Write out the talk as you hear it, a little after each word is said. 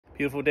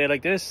beautiful day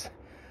like this.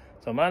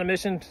 So I'm on a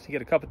mission to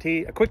get a cup of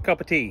tea, a quick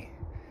cup of tea.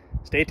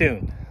 Stay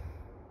tuned.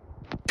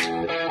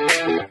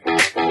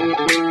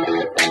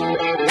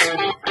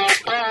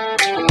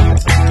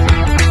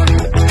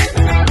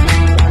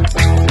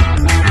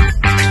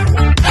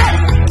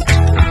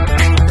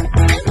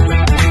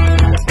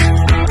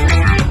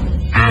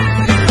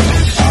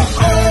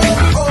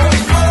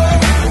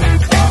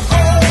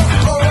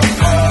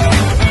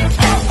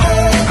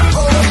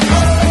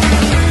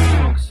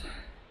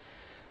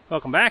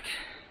 Welcome back.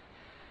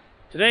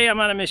 Today I'm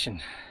on a mission.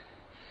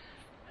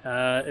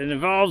 It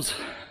involves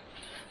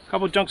a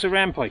couple junks of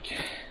rampike.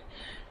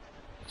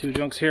 2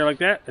 junks here like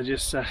that. I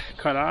just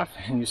cut off,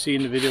 and you see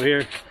in the video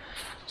here.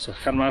 So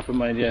cut them off with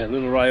my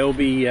little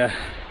Ryobi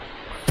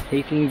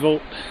 18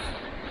 volt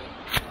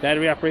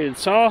battery operated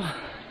saw.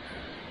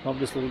 Love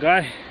this little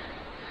guy.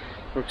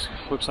 Works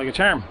like a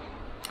charm.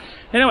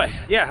 Anyway,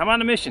 yeah, I'm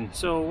on a mission.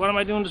 So what am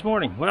I doing this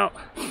morning? Well,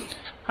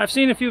 I've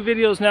seen a few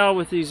videos now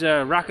with these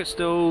rocket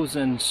stoves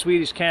and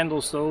Swedish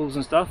candle stoves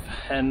and stuff,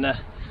 and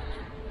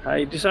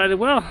I decided,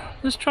 well,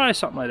 let's try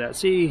something like that,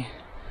 see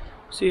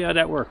how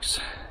that works.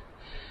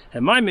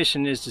 And my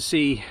mission is to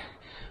see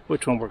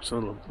which one works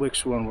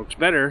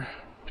better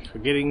for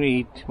getting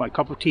me my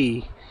cup of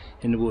tea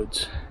in the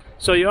woods.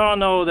 So you all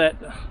know that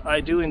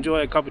I do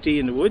enjoy a cup of tea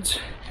in the woods,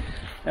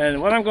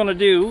 and what I'm going to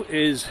do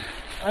is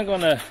I'm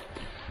going to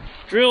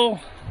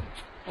drill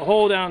a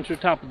hole down to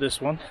the top of this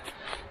one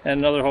and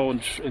another hole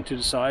into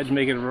the sides,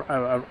 make it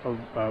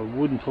a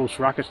wooden post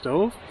rocket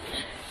stove.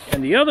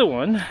 And the other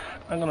one,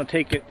 I'm going to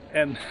take it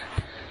and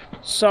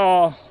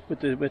saw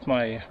with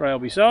my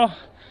Ryobi saw,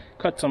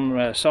 cut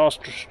some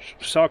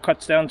saw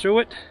cuts down through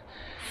it,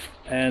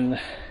 and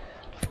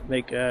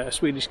make a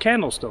Swedish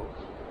candle stove.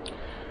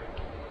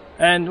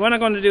 And what I'm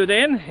going to do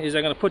then is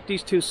I'm going to put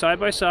these two side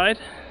by side.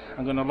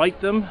 I'm going to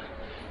light them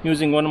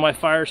using one of my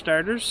fire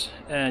starters,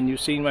 and you've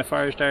seen my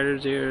fire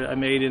starters here I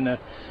made in a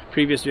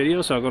previous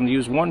video. So I'm going to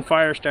use one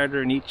fire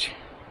starter in each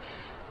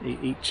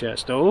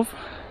stove,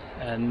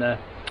 and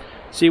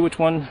see which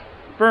one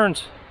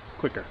burns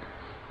quicker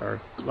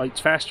or lights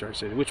faster. I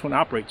said which one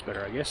operates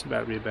better, I guess that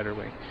would be a better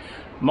way.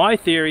 My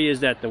theory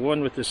is that the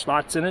one with the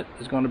slots in it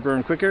is going to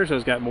burn quicker, so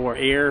it's got more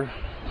air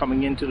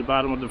coming into the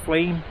bottom of the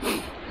flame.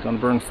 It's going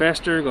to burn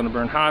faster, going to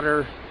burn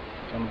hotter,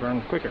 it's going to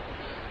burn quicker.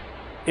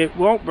 It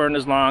won't burn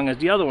as long as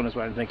the other one is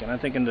what I'm thinking. I'm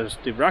thinking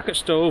the rocket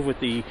stove with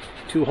the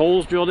 2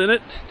 holes drilled in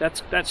it,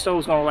 that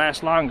stove's going to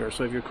last longer.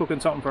 So if you're cooking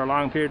something for a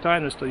long period of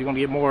time, you're going to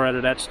get more out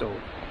of that stove.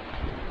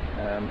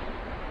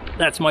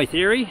 That's my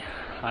theory.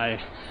 I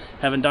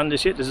haven't done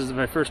this yet. This is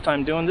my first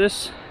time doing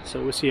this,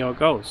 so we'll see how it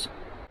goes.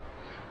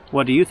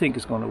 What do you think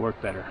is going to work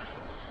better?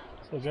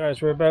 So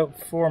guys, we're about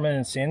 4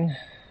 minutes in,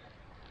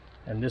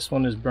 and this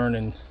one is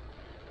burning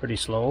pretty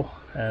slow,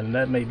 and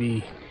that may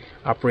be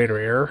operator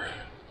error,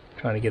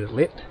 trying to get it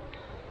lit.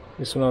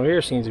 This one over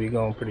here seems to be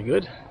going pretty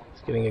good.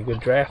 It's getting a good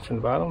draft from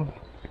the bottom.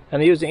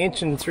 And I used an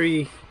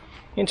 1.5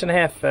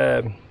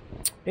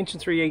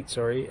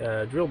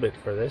 3/8 drill bit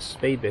for this,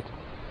 spade bit,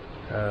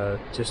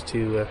 just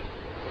to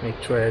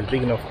make sure I had a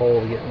big enough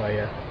hole to get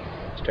my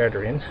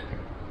starter in.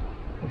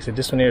 Like I said,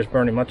 this one here is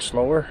burning much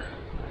slower.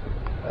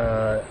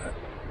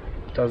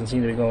 Doesn't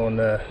seem to be going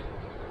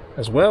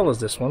as well as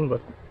this one,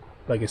 but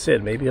like I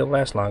said, maybe it'll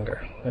last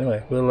longer.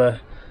 Anyway, we'll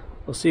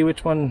see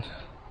which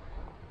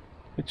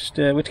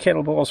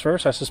kettle boils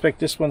first. I suspect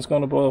this one's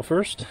going to boil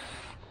first,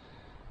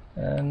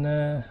 and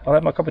I'll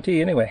have my cup of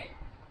tea anyway,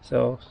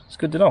 so it's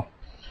good to know.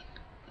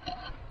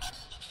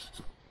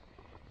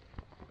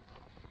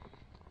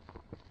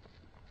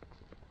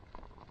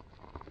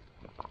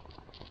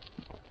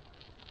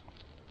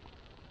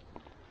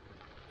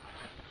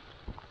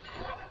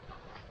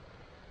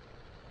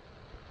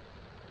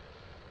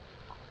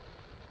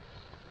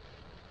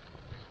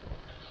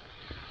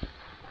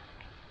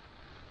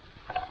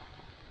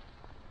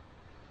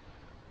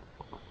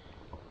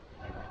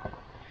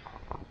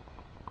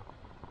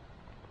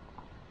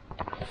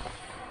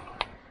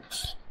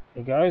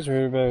 Hey guys,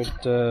 we're about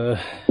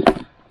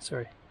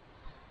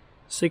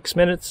 6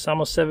 minutes,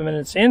 almost 7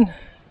 minutes in,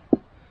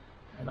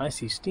 and I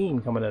see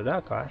steam coming out of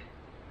that guy.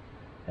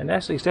 And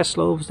actually that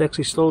stove's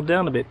actually slowed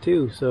down a bit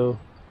too, so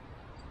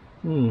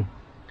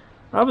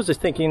I was just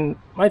thinking,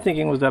 my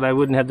thinking was that I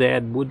wouldn't have to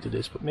add wood to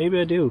this, but maybe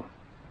I do.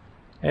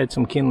 Add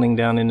some kindling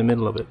down in the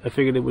middle of it. I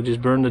figured it would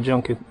just burn the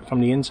junk from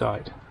the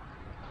inside.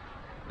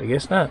 I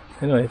guess not.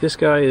 Anyway, this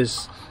guy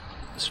is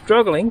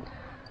struggling,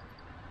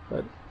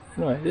 but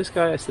anyway, this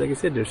guy, like I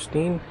said, there's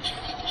steam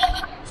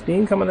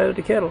coming out of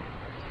the kettle,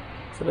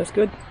 so that's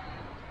good.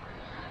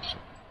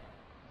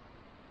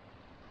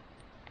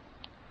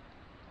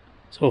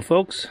 So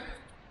folks,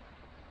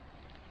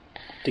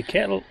 the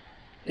kettle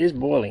is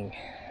boiling.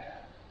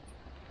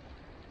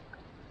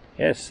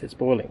 Yes, it's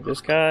boiling. This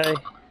guy,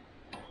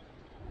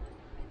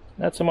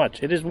 not so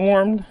much. It is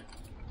warmed,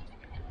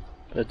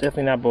 but it's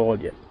definitely not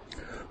boiled yet.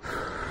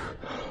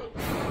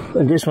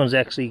 And this one's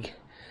actually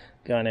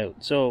gone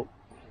out. So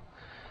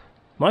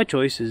my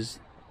choice is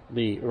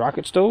the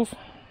rocket stove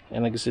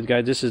And like I said,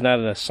 guys, this is not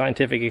a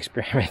scientific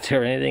experiment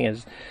or anything.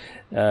 It's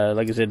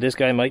like I said, this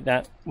guy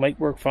might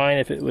work fine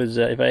if it was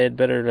if I had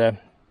better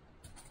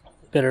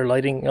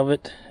lighting of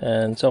it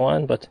and so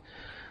on. But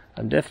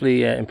I'm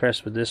definitely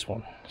impressed with this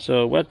one.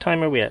 So what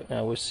time are we at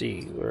now? We'll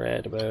see. We're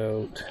at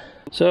about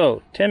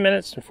 10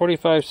 minutes and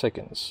 45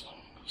 seconds.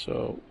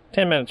 So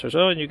 10 minutes or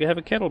so, and you can have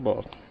a kettle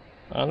boil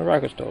on the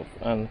rocket stove.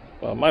 On,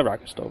 well, my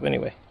rocket stove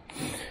anyway.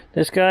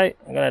 This guy,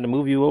 I'm gonna have to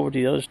move you over to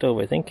the other stove,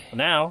 I think.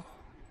 Now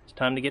it's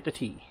time to get the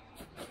tea.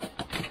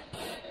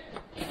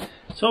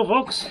 So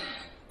folks,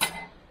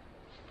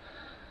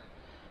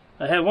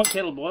 I have one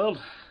kettle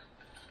boiled.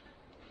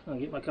 I'll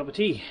get my cup of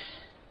tea.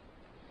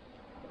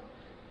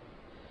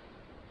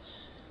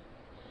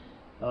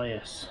 Oh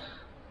yes,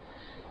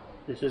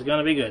 this is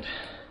gonna be good.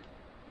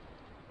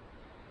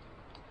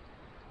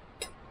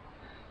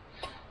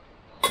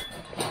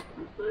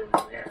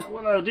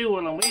 What I'll do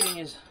while I'm waiting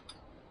is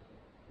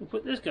we'll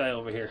put this guy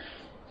over here.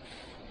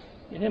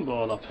 Get him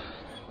boiled up.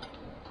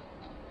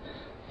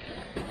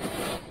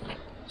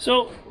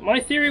 So my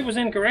theory was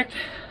incorrect.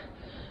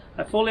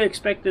 I fully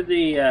expected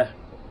the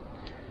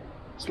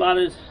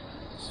slotted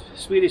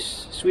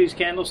Swedish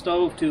candle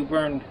stove to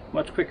burn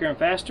much quicker and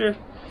faster.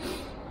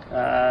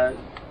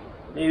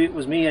 Maybe it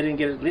was me, I didn't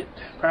get it lit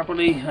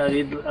properly.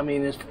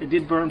 It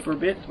did burn for a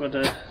bit, but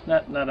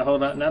not a whole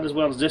lot, not as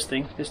well as this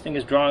thing. This thing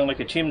is drawing like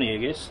a chimney, I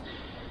guess,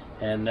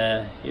 and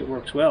it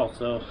works well.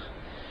 So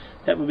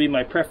that would be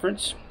my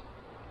preference.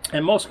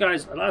 And most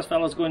guys, a lot of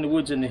fellows go in the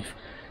woods and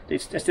they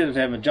instead of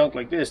having a junk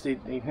like this, they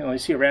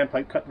see a ram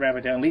pipe, cut the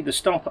rabbit down, leave the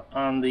stump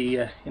on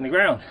the in the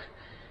ground,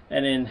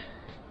 and then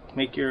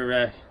make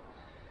your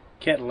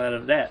kettle out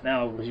of that.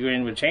 Now, if you're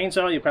in with a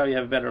chainsaw, you probably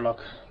have better luck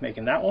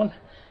making that one.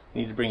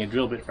 You need to bring a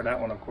drill bit for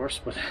that one, of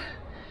course. But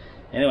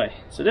anyway,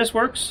 so this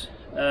works.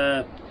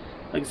 Like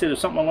I said,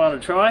 it's something I want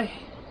to try.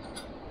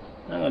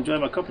 I'm gonna enjoy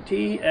my cup of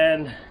tea,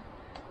 and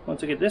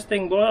once I get this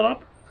thing boiled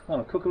up,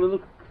 I'm gonna cook a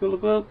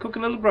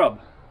little grub.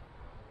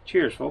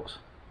 Cheers, folks.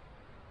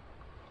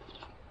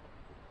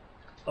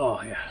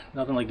 Oh yeah,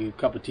 nothing like a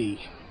cup of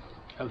tea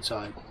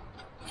outside.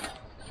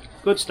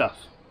 Good stuff.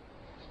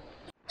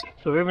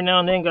 So every now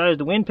and then, guys,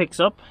 the wind picks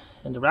up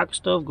and the rocket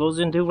stove goes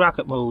into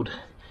rocket mode.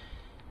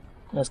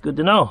 That's good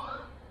to know.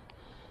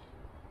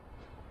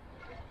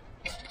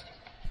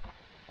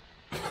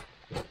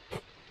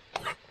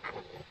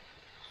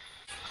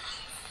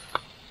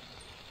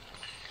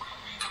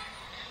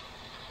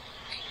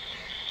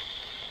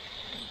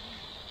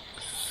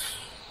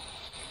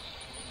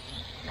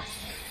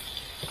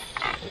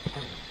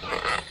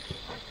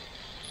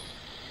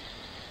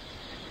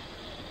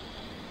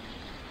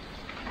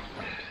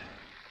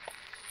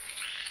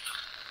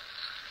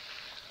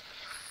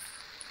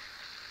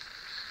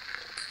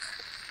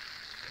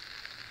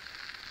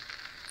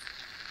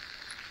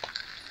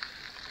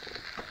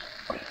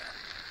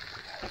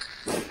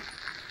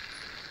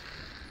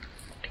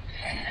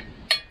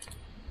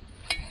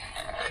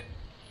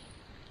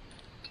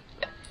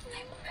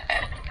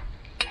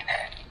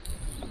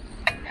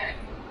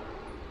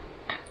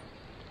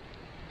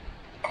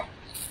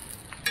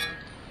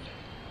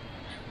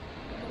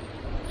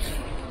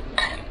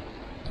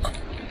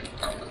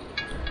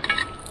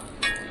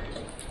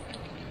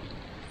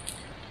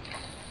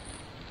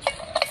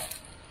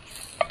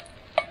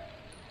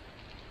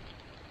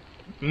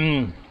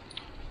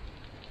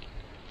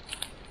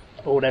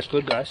 Oh, that's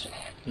good, guys.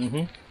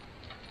 The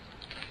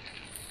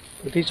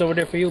piece over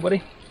there for you,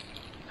 buddy.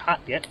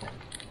 Hot yet?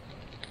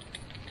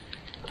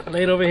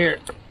 Lay it over here.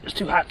 It's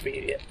too hot for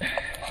you yet.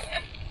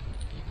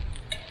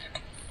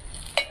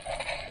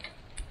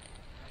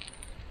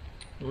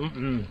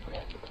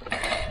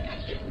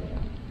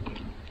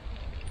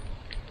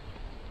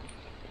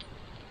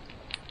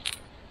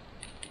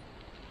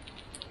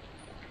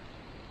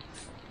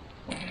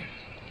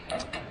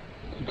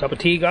 Cup of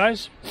tea,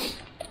 guys.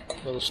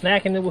 A little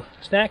snack in the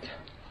snack.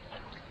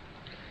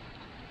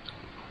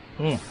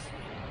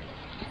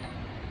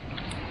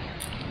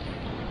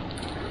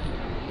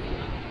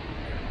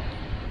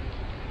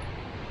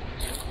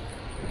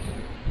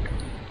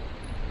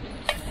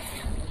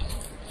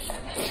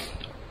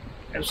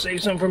 I'll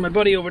save some for my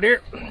buddy over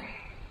there.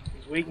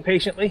 He's waiting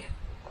patiently.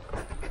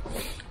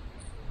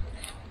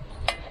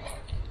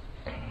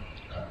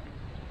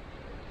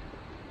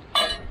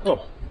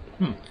 Oh.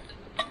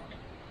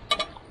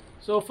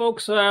 So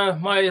folks,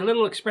 my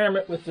little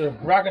experiment with the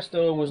rocket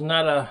stove was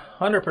not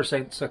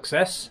 100%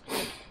 success.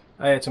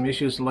 I had some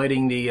issues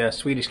lighting the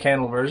Swedish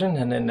candle version,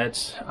 and then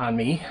that's on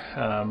me.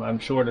 I'm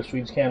sure the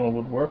Swedish candle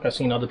would work. I've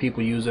seen other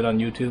people use it on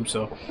YouTube,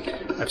 so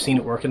I've seen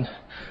it working.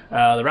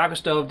 The rocket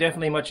stove,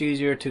 definitely much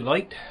easier to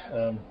light.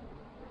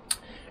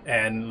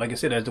 And like I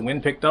said, as the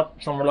wind picked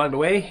up somewhere along the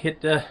way,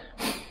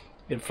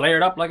 it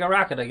flared up like a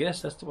rocket, I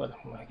guess. That's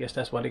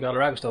why they got a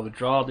rocket stove. It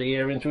draws the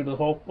air in through the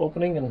whole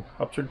opening and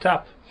up through the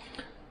top.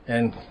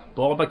 And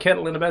blow up a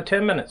kettle in about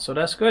 10 minutes, so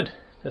that's good.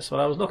 That's what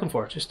I was looking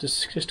for, just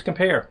to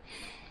compare.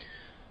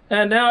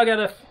 And now I got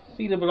a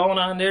feed going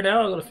on there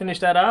now. I'm going to finish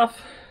that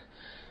off.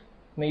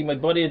 My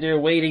buddy is there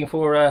waiting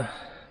for,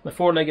 my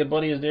four-legged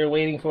buddy is there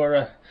waiting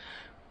for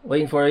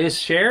waiting for his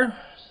share,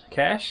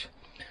 cash.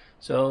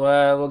 So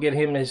we'll get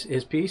him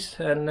his piece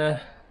and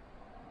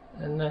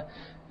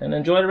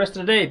enjoy the rest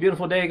of the day.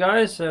 Beautiful day,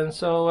 guys. And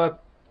so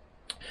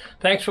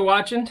thanks for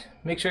watching.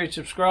 Make sure you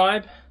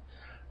subscribe,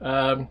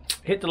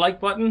 hit the like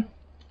button,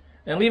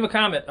 and leave a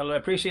comment. I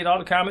appreciate all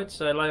the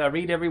comments. I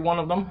read every one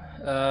of them,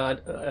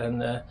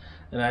 and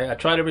I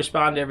try to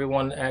respond to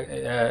everyone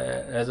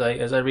as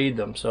I read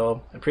them.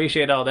 So I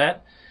appreciate all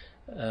that.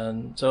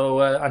 And so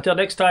until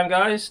next time,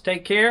 guys,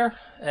 take care,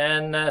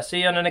 and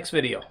see you on the next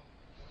video.